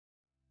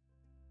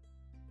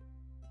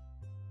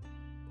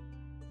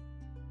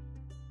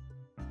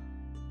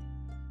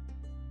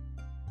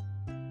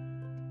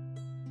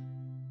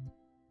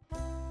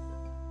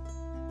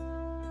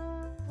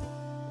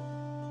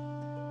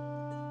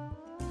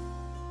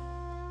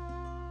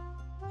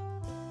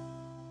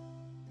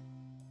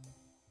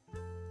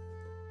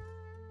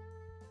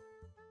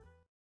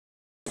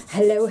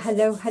Hello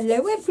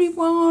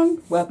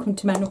everyone, welcome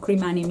to my nookery.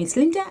 My name is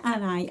Linda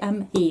and I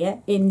am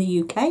here in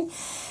the UK,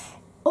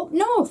 up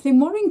north in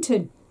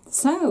Warrington.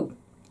 So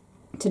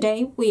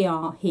today we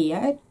are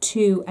here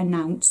to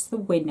announce the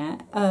winner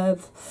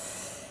of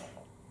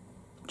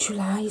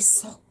July's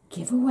sock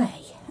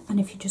giveaway. And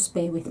if you just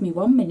bear with me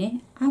 1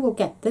 minute, I will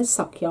get the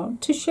sock yarn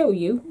to show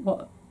you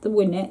what the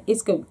winner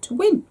is going to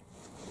win.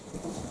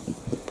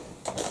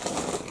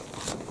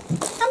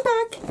 I'm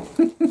back.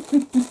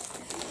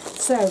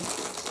 So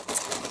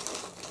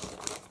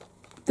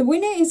the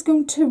winner is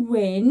going to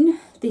win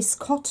this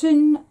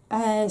cotton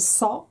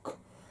sock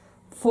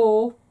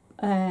for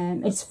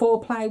it's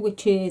 4-ply,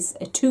 which is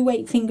a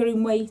 2-weight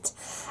fingering weight,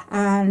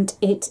 and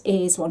it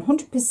is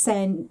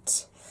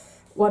 100%,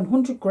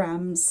 100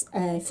 grams,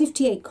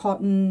 58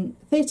 cotton,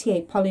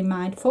 38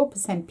 polyamide,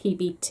 4%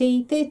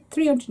 PBT,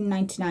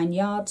 399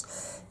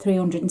 yards,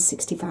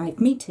 365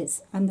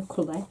 meters, and the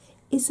colour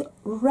is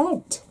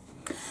red.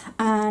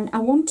 And I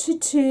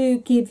wanted to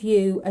give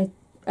you a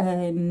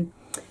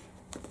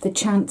the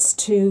chance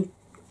to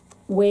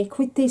work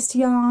with this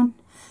yarn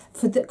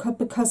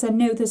because I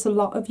know there's a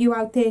lot of you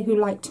out there who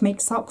like to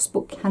make socks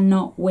but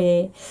cannot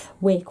work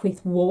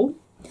with wool.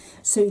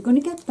 So you're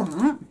going to get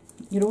that.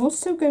 You're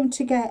also going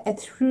to get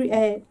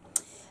a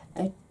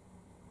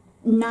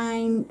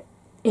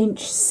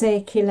 9-inch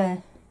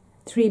circular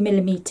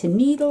 3mm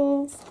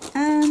needle,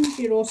 and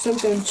you're also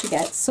going to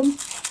get some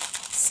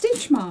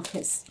stitch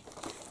markers.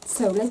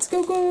 So let's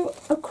go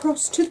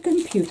across to the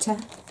computer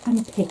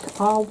and pick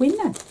our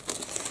winner.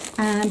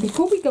 And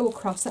before we go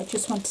across, I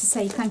just want to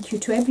say thank you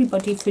to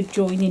everybody for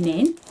joining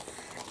in,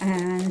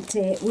 and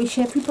wish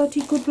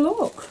everybody good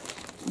luck.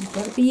 You've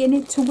got to be in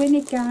it to win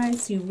it,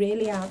 guys. You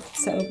really have.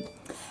 So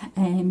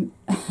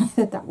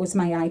that was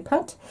my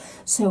iPad.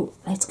 So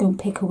let's go and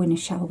pick a winner,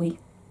 shall we?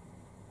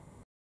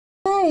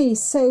 Okay,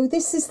 so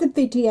this is the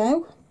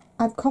video.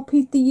 I've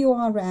copied the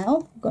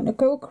URL. I'm going to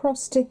go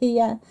across to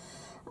here,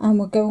 and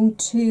we're going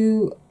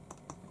to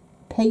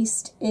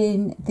paste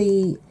in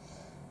the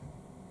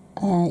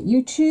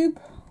YouTube.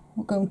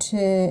 We're going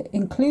to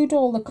include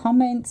all the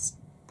comments,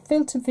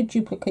 filter for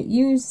duplicate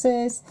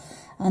users,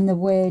 and the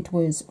word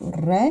was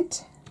red,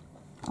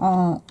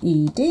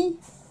 R-E-D,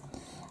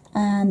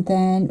 and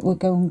then we're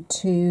going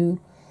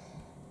to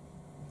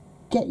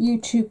get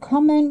YouTube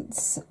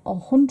comments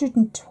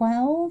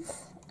 112,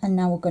 and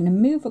now we're going to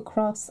move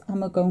across and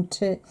we're going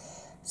to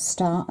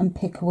start and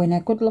pick a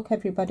winner. Good luck,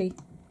 everybody.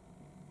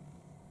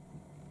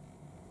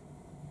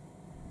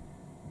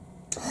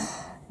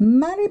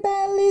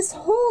 Maribel is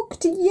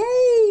hooked.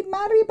 Yay,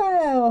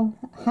 Maribel.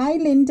 Hi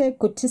Linda,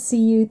 good to see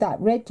you. That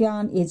red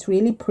yarn is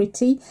really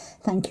pretty.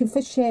 Thank you for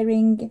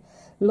sharing.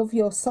 Love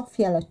your soft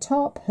yellow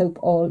top. Hope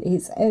all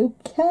is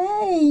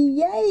okay.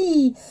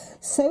 Yay.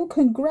 So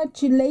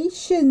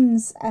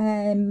congratulations,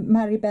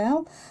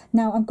 Maribel.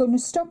 Now I'm going to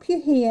stop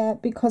you here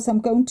because I'm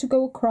going to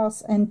go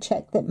across and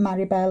check that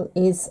Maribel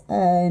is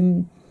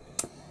a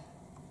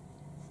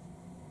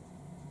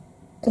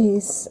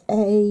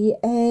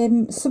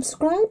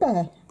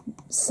subscriber.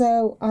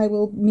 So I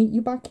will meet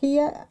you back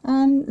here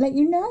and let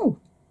you know.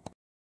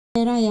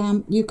 Here I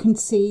am. You can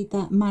see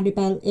that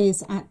Maribel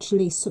is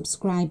actually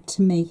subscribed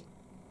to me.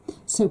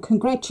 So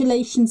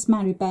congratulations,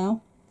 Maribel.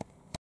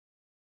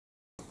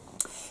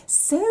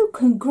 So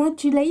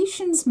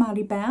congratulations,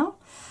 Maribel.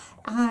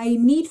 I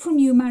need from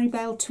you,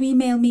 Maribel, to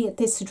email me at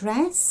this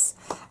address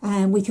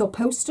with your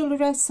postal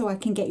address so I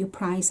can get your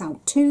prize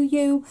out to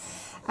you.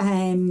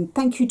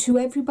 Thank you to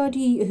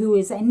everybody who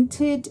has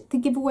entered the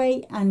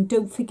giveaway, and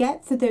don't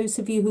forget, for those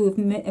of you who have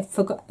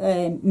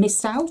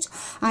missed out,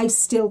 I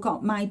still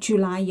got my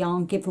July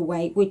yarn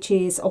giveaway, which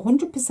is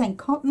 100%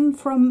 cotton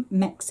from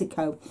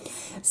Mexico.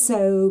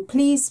 So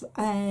please,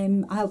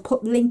 I'll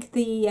put link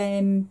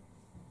the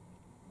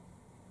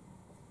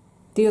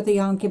other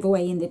yarn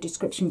giveaway in the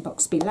description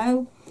box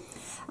below.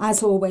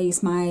 As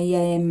always, my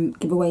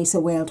giveaways are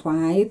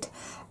worldwide.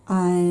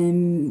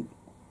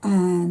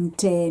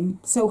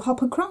 So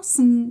hop across,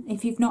 and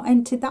if you've not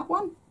entered that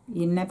one,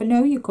 you never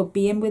know, you could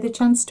be in with a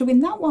chance to win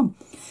that one.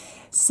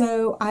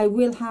 So I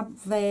will have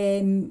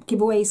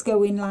giveaways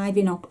going live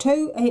in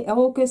October.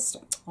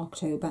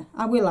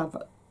 I will have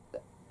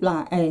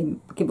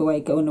giveaway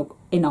going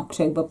in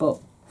October,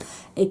 but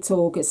it's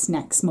August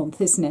next month,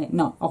 isn't it?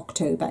 Not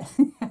October.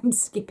 I'm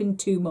skipping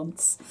 2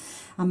 months.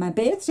 And my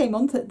birthday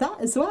month at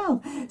that as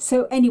well.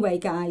 So anyway,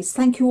 guys,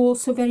 thank you all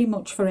so very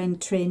much for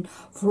entering,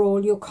 for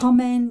all your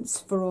comments,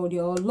 for all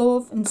your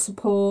love and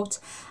support.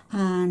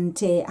 And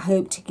I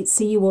hope to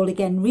see you all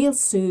again real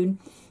soon.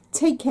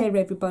 Take care,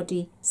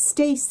 everybody.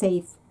 Stay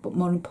safe. But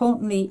more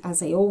importantly,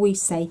 as I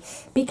always say,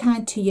 be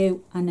kind to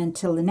you. And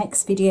until the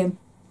next video,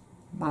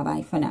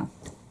 bye-bye for now.